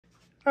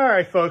All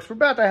right, folks, we're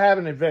about to have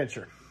an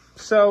adventure.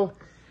 So,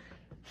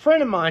 a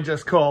friend of mine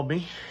just called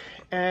me,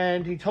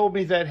 and he told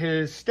me that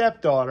his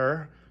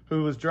stepdaughter,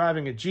 who was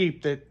driving a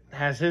Jeep that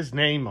has his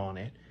name on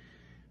it,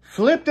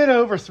 flipped it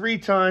over 3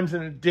 times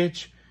in a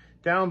ditch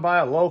down by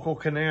a local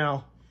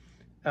canal.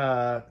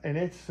 And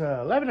it's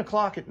 11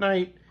 o'clock at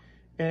night,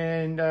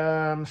 and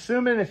I'm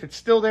assuming if it's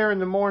still there in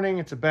the morning,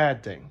 it's a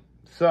bad thing.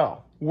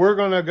 So, we're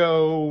going to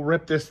go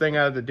rip this thing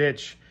out of the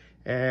ditch,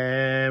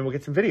 and we'll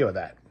get some video of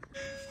that.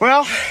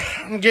 Well,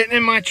 I'm getting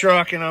in my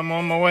truck and I'm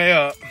on my way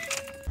up.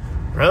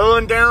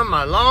 Rolling down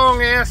my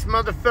long ass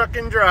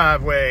motherfucking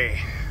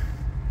driveway.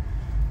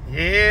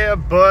 Yeah,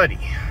 buddy.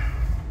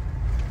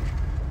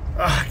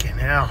 Fucking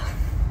hell.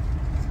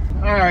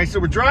 Alright, so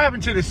we're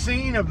driving to the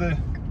scene of the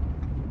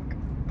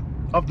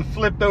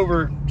flipped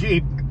over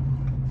Jeep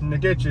in the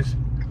ditches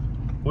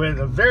with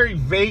a very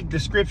vague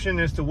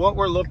description as to what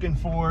we're looking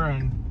for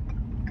and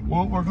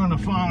what we're gonna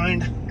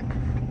find.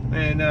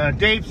 And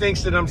Dave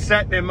thinks that I'm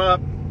setting him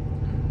up.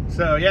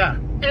 So yeah,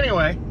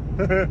 anyway,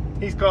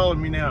 he's calling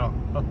me now.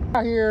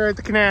 Out here at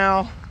the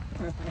canal,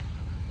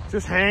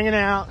 just hanging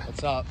out.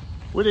 What's up?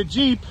 With a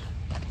Jeep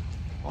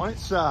on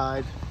its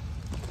side,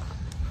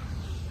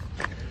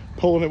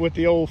 pulling it with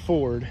the old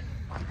Ford.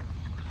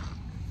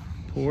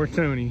 Poor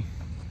Tony,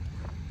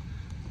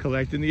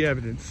 collecting the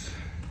evidence.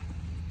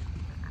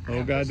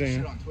 Oh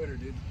goddamn! On Twitter,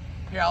 dude.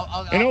 Here,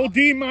 An old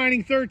D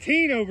mining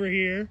 13 over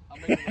here.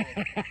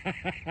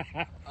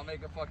 I'll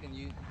make a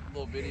fucking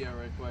little video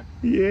right quick.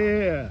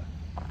 Yeah.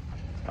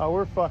 Oh,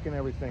 we're fucking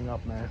everything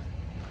up, man.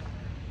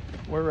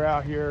 We're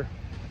out here.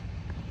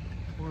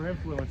 We're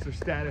influencer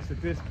status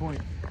at this point.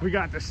 We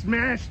got the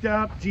smashed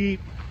up Jeep.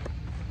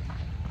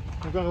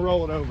 We're gonna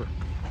roll it over.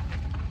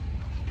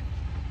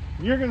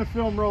 You're gonna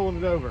film rolling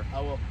it over.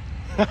 I will.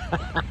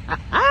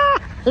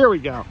 Here we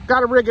go.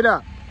 Gotta rig it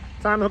up.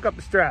 Time to hook up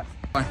the straps.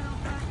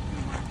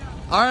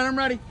 All right, I'm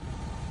ready.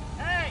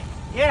 Hey,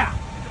 yeah.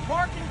 The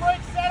parking brake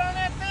set on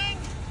that thing?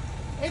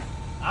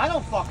 I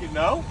don't fucking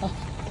know.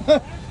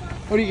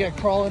 What do you got,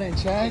 crawling in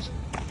trash?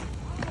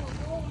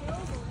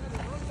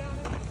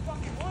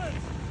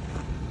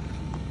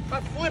 If I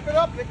flip it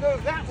up and it goes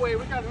that way,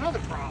 we got another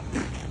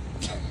problem.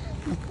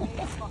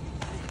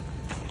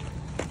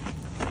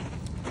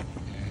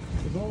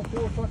 Because all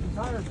 4 fucking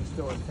tires are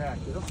still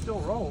intact. It'll still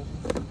roll.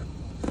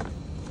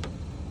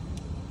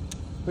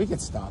 We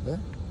could stop it.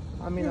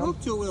 I mean, you're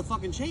hooked to it with a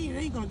fucking chain. It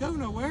ain't gonna go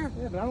nowhere.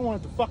 Yeah, but I don't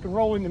want it to fucking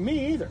roll into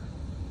me either.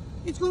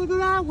 It's gonna go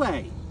that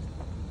way.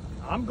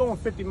 I'm going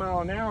 50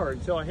 miles an hour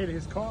until I hit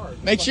his car.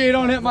 Make sure you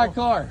don't hit my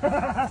car.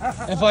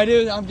 If I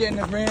do, I'm getting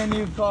a brand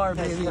new car,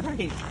 baby.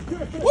 Right.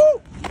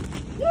 Woo!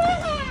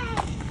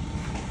 Yeah!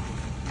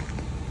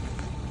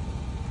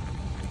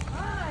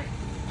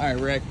 All right,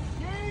 Rick.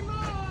 Game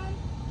on!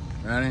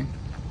 Ready?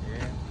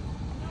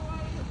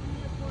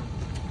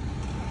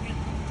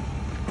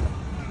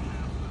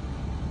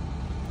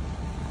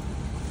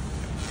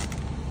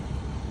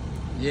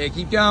 Yeah,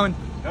 keep going.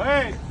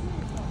 Hey!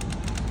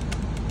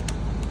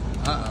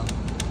 Uh-oh.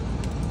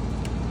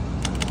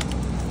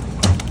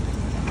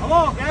 Come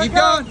on, man. Keep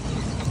going.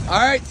 All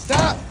right,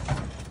 stop.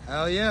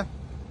 Hell yeah.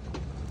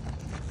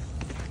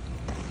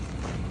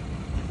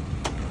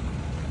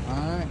 All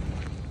right.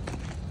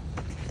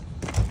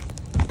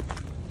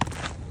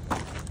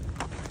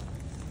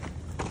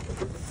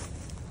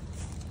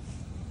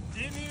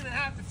 Didn't even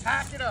have to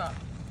tack it up.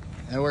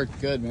 That worked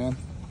good, man.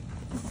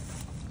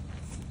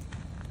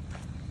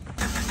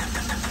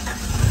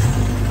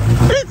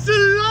 It's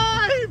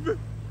alive!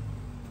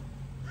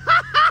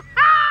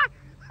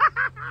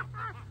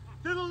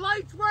 Do the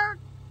lights work?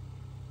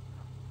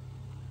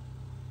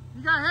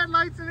 You got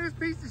headlights in this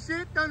piece of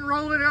shit? Done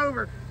roll it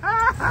over.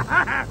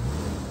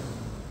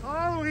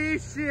 Holy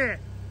shit.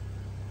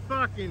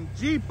 Fucking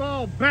Jeep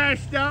all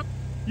bashed up.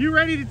 You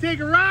ready to take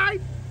a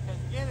ride? Let's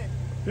get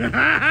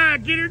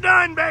it. Get her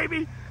done,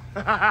 baby.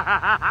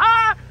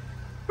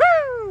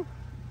 Woo!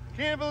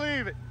 Can't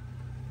believe it.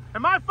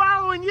 Am I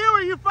following you or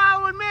are you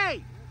following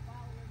me?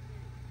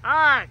 All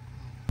right.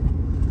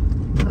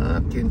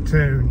 Fucking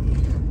Tony.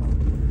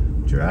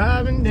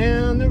 Driving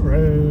down the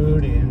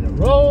road in a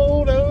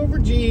rolled over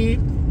Jeep.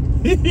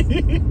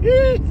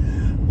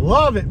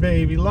 Love it,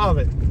 baby, love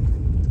it.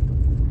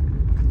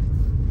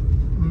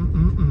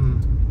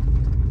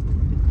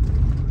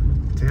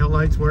 Tail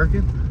lights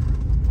working.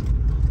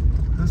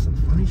 That's some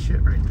funny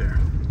shit right there.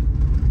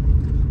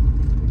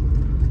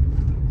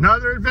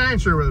 Another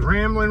adventure with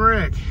Ramblin'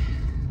 Rick.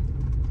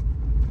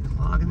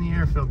 Clogging the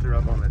air filter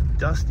up on a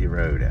dusty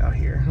road out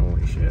here.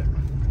 Holy shit.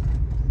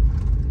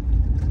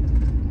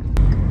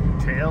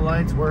 Tail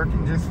lights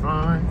working just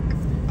fine.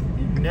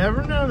 You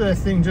never know that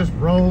thing just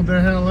rolled the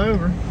hell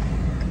over.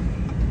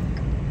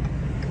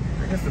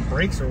 I guess the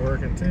brakes are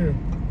working too.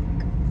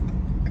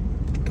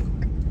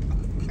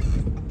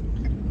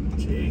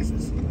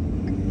 Jesus.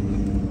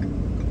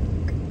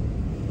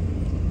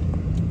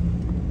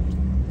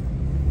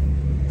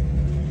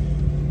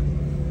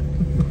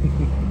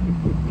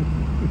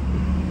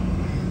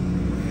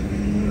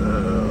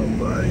 Oh,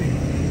 buddy.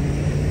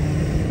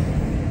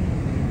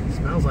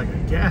 Smells like a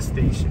gas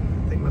station.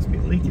 I think must be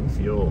leaking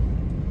fuel.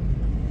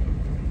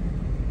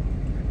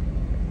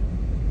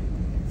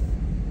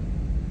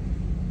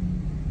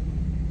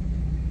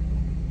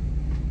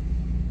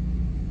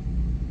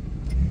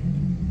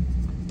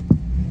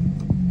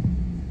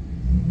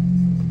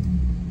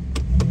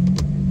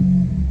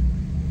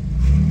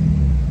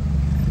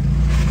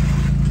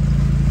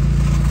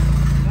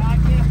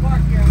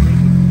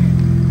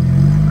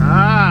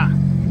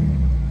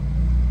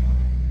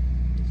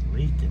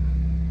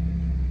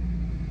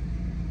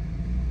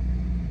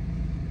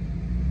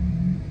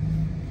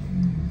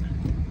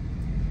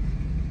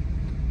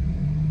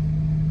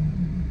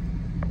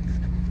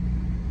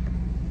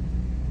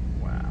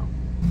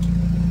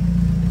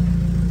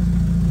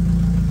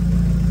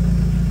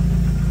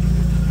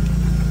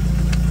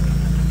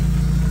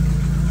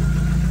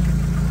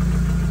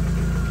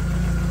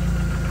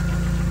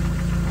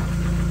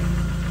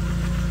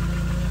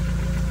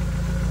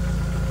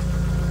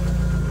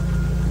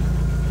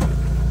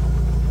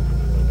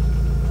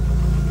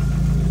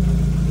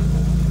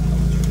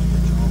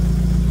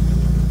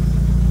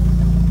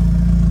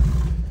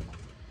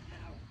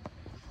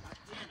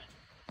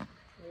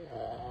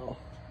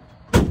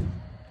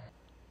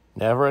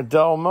 Never a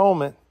dull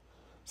moment.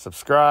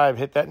 Subscribe,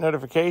 hit that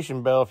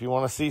notification bell if you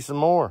want to see some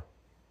more.